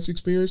of UX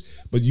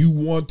experience, but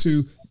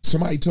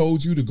somebody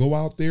told you to go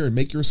out there and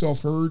make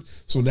yourself heard,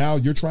 so now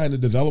you're trying to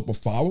develop a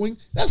following,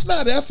 that's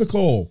not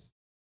ethical.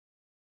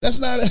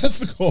 That's not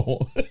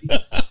ethical.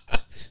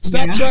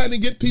 Stop trying to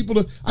get people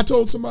to, I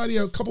told somebody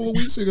a couple of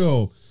weeks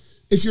ago,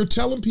 if you're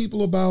telling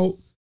people about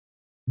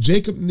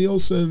Jacob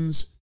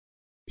Nielsen's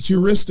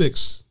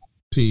heuristics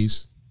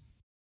piece,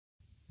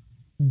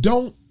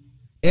 don't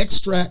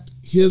extract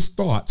his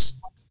thoughts,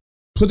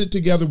 put it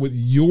together with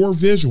your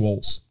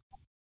visuals,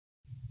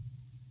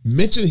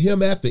 mention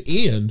him at the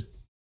end,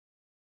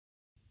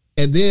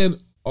 and then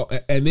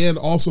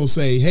also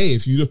say, hey,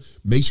 if you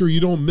make sure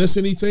you don't miss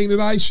anything that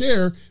I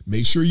share,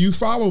 make sure you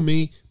follow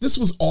me. This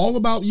was all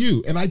about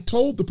you. And I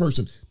told the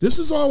person, this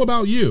is all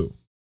about you.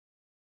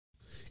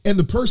 And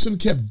the person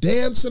kept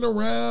dancing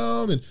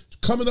around and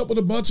coming up with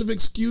a bunch of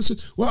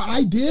excuses. Well,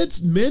 I did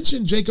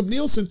mention Jacob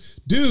Nielsen.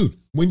 Dude,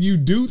 when you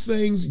do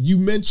things,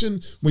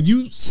 when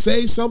you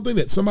say something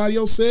that somebody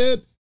else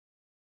said,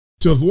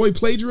 to avoid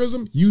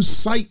plagiarism, you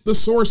cite the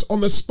source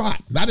on the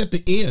spot, not at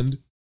the end.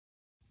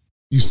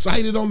 You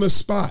cite it on the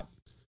spot.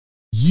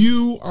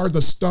 You are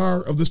the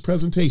star of this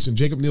presentation.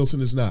 Jacob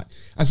Nielsen is not.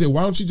 I said,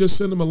 why don't you just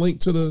send him a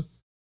link to the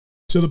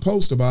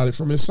post about it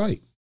from his site?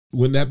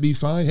 Wouldn't that be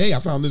fine? Hey, I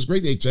found this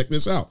great. Hey, check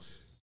this out.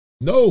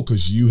 No,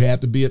 because you had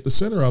to be at the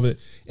center of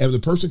it. And the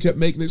person kept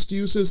making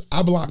excuses.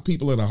 I block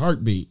people in a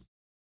heartbeat.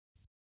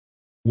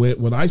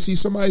 When I see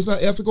somebody's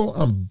not ethical,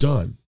 I'm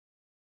done.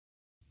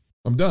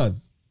 I'm done.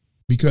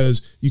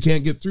 Because you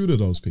can't get through to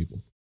those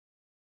people.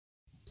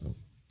 So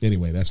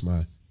anyway, that's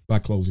my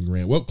closing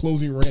rant. What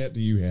closing rant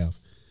do you have?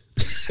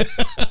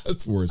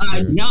 That's for us.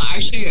 No,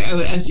 actually,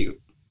 as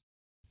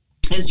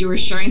you were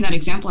sharing that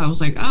example, I was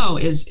like, oh,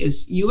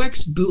 is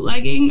UX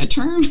bootlegging a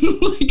term?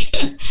 Like,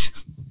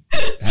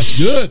 that's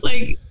good.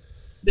 Like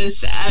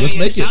this,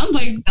 it sounds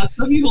like that's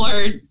what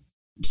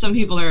some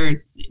people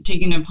are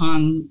taking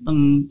upon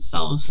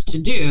themselves to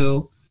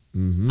do.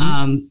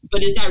 Mm-hmm.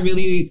 But is that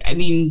really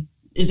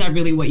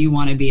what you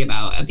want to be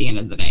about at the end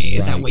of the day?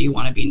 Is that what you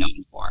want to be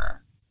known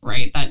for?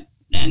 Right.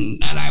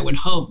 And I would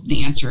hope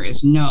the answer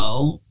is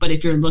no. But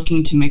if you're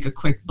looking to make a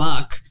quick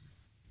buck,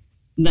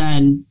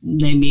 then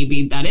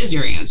maybe that is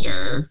your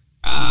answer.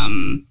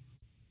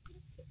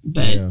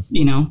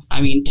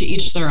 To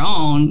each their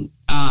own.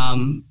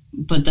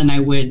 But then I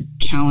would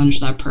challenge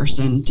that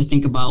person to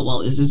think about,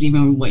 well, is this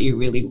even what you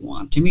really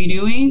want to be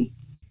doing?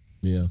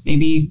 Yeah.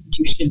 Maybe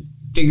you should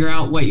figure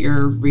out what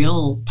your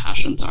real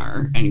passions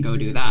are and go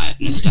do that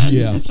instead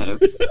of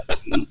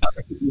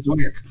other people's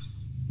work.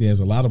 Yeah, there's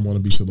a lot of them want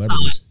to be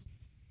celebrities.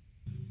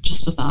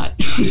 Just a thought.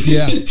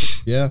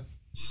 Yeah.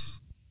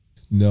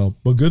 No,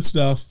 but good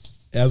stuff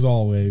as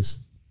always.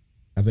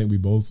 I think we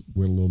both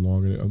went a little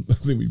longer. I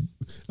think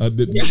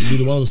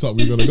neither one of us thought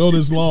we were going to go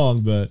this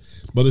long, but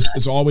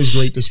it's always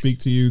great to speak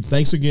to you.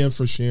 Thanks again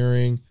for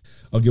sharing.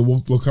 Again,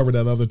 we'll cover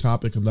that other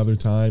topic another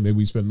time. Maybe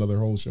we spend another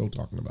whole show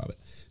talking about it.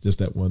 Just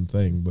that one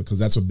thing, because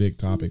that's a big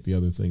topic, the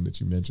other thing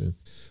that you mentioned.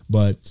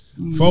 But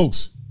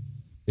folks,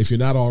 if you're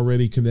not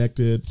already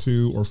connected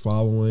to or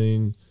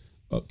following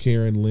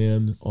Karen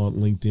Lynn on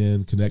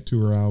LinkedIn. Connect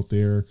to her out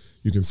there.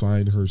 You can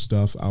find her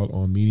stuff out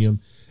on Medium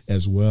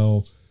as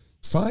well.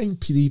 Find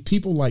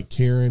people like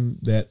Karen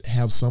that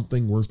have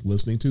something worth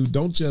listening to.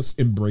 Don't just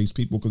embrace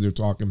people because they're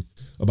talking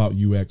about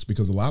UX,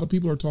 because a lot of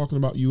people are talking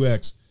about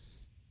UX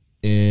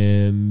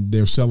and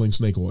they're selling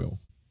snake oil,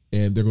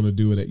 and they're going to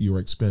do it at your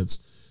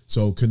expense.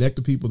 So connect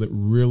to people that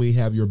really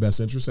have your best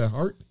interests at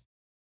heart,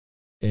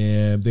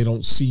 and they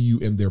don't see you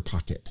in their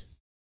pocket,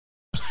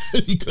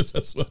 because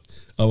that's what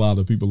a lot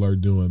of people are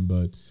doing.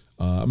 But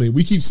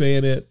we keep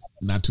saying it.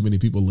 Not too many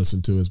people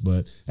listen to us,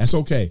 but that's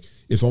okay.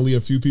 If only a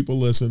few people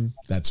listen,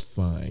 that's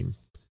fine.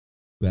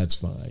 That's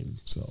fine.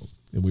 So,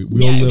 and we'll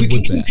live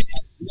with that.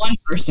 One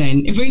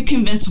person, if we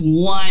convince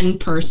one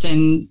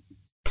person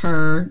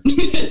per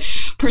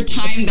per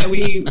time that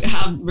we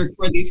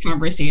record these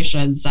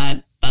conversations,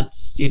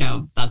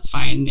 that's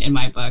fine in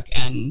my book.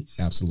 And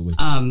absolutely.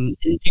 And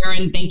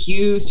Darren, thank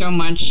you so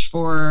much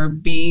for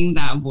being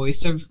that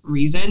voice of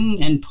reason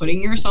and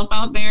putting yourself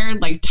out there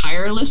like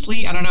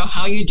tirelessly. I don't know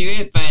how you do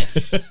it, but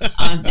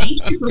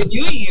thank you for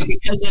doing it,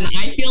 because then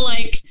I feel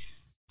like,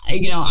 I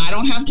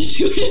don't have to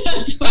do it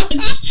as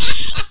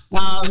much.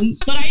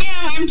 But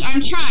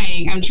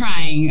I'm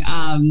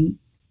trying.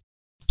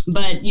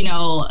 But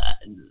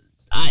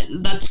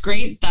that's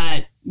great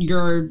that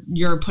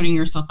you're putting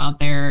yourself out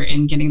there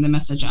and getting the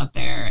message out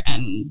there,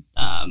 and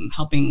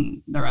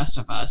helping the rest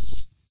of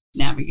us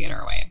navigate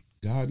our way.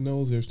 God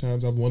knows there's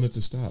times I've wanted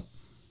to stop,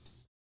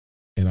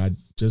 and I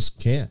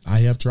just can't. I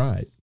have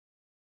tried,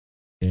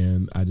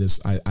 and I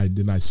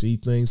see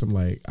things.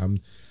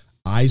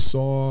 I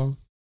saw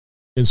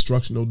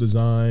instructional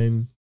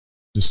design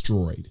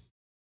destroyed.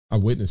 I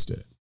witnessed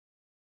it.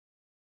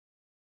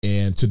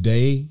 And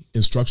today,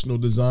 instructional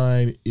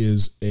design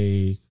is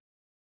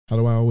how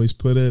do I always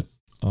put it?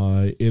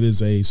 It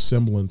is a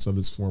semblance of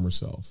its former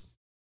self.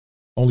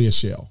 Only a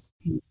shell.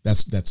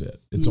 That's it.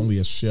 It's only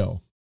a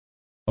shell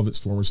of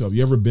its former self.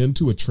 You ever been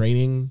to a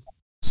training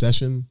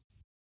session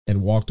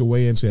and walked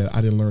away and said,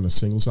 I didn't learn a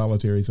single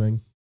solitary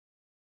thing?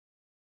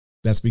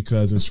 That's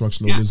because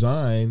instructional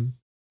design,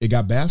 it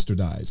got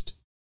bastardized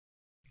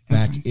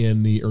back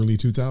in the early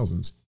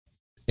 2000s.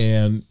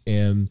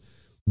 And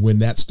when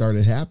that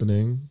started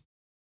happening,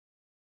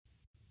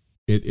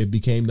 it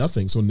became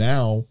nothing. So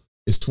now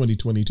it's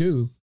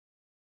 2022.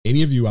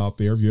 Any of you out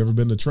there, have you ever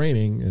been to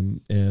training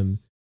and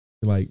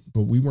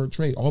but we weren't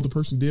trained. All the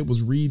person did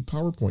was read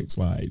PowerPoint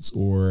slides,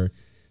 or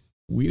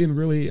we didn't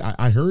really,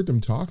 I heard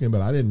them talking,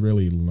 but I didn't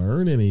really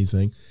learn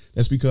anything.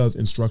 That's because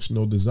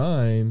instructional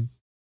design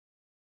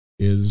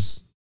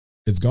it's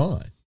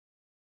gone.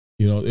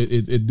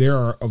 There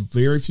are a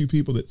very few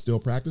people that still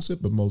practice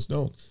it, but most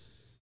don't.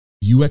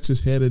 UX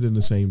is headed in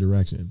the same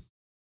direction.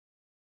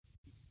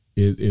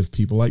 If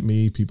people like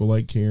me, people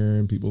like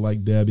Karen, people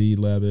like Debbie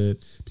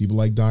Levitt, people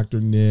like Dr.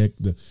 Nick,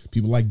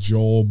 people like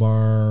Joel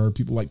Barr,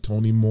 people like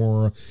Tony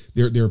Moore,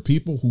 there are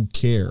people who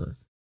care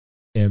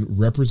and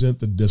represent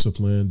the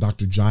discipline.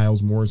 Dr.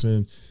 Giles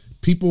Morrison,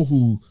 people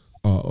who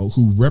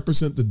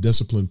represent the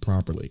discipline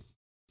properly,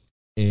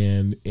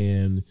 and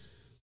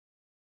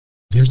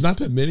there's not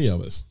that many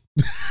of us.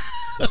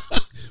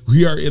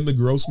 We are in the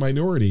gross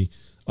minority.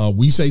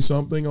 We say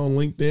something on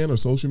LinkedIn or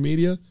social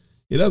media,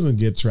 it doesn't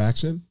get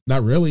traction.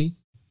 Not really.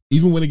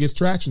 Even when it gets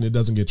traction, it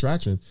doesn't get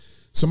traction.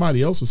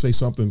 Somebody else will say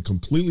something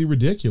completely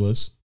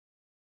ridiculous,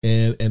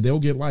 and they'll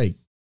get like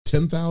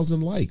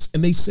 10,000 likes,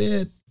 and they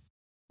said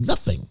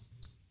nothing.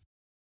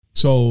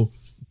 So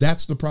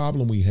that's the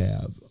problem we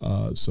have.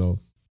 So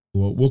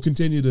we'll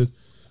continue to,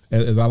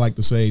 as I like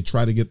to say,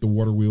 try to get the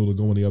water wheel to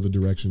go in the other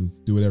direction,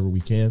 do whatever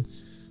we can.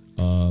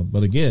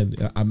 But again,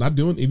 I'm not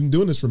doing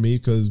this for me,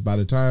 because by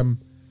the time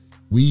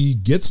we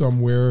get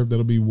somewhere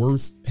that'll be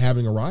worth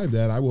having arrived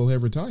at, I will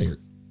have retired.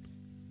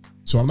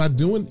 So I'm not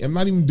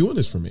even doing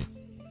this for me.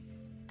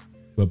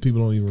 But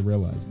people don't even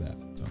realize that.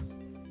 So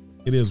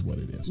it is what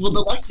it is.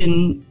 Well, I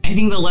think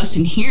the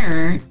lesson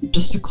here,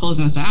 just to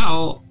close us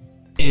out,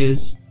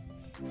 is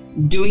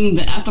doing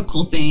the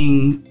ethical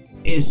thing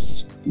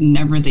is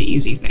never the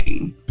easy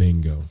thing.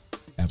 Bingo.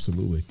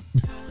 Absolutely.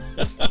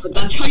 But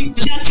that's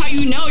how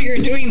you know you're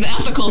doing the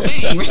ethical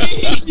thing,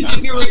 right? Because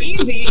if it were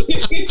easy,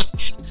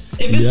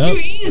 if it's too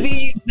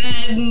easy,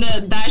 then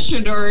that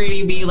should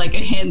already be like a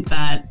hint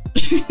that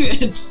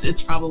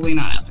it's probably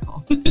not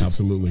ethical.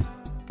 Absolutely.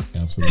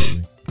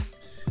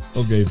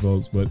 Okay,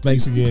 folks. But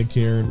thanks again,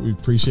 Karen. We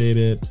appreciate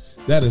it.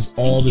 That is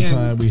all the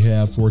time we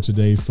have for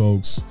today,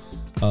 folks.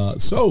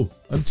 So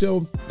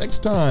until next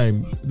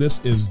time,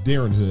 this is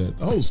Darren Hood,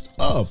 the host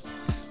of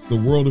The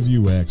World of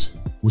UX,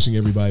 wishing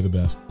everybody the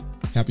best.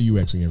 Happy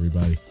UXing,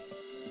 everybody.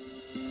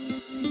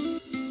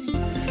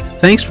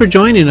 Thanks for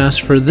joining us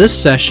for this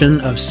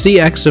session of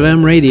CX of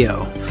M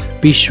Radio.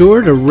 Be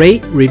sure to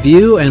rate,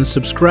 review, and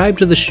subscribe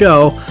to the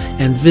show,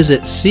 and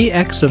visit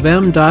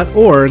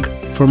cxofm.org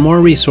for more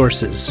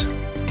resources.